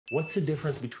What's the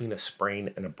difference between a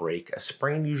sprain and a break? A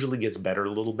sprain usually gets better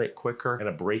a little bit quicker, and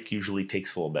a break usually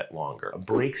takes a little bit longer. A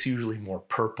break's usually more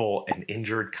purple and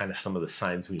injured, kind of some of the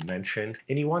signs we mentioned,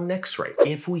 and you want an x-ray.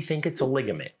 If we think it's a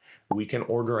ligament, we can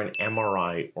order an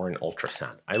MRI or an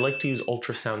ultrasound. I like to use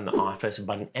ultrasound in the office,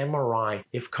 but an MRI,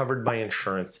 if covered by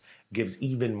insurance, gives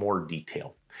even more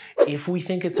detail. If we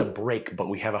think it's a break, but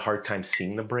we have a hard time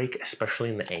seeing the break, especially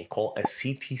in the ankle, a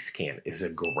CT scan is a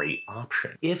great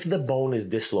option. If the bone is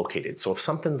dislocated, so if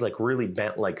something's like really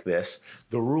bent like this,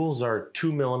 the rules are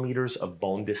 2 millimeters of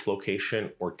bone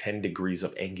dislocation or 10 degrees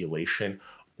of angulation,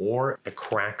 or a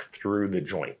crack through the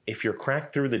joint. If you're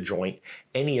cracked through the joint,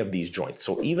 any of these joints,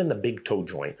 so even the big toe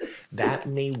joint, that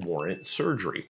may warrant surgery.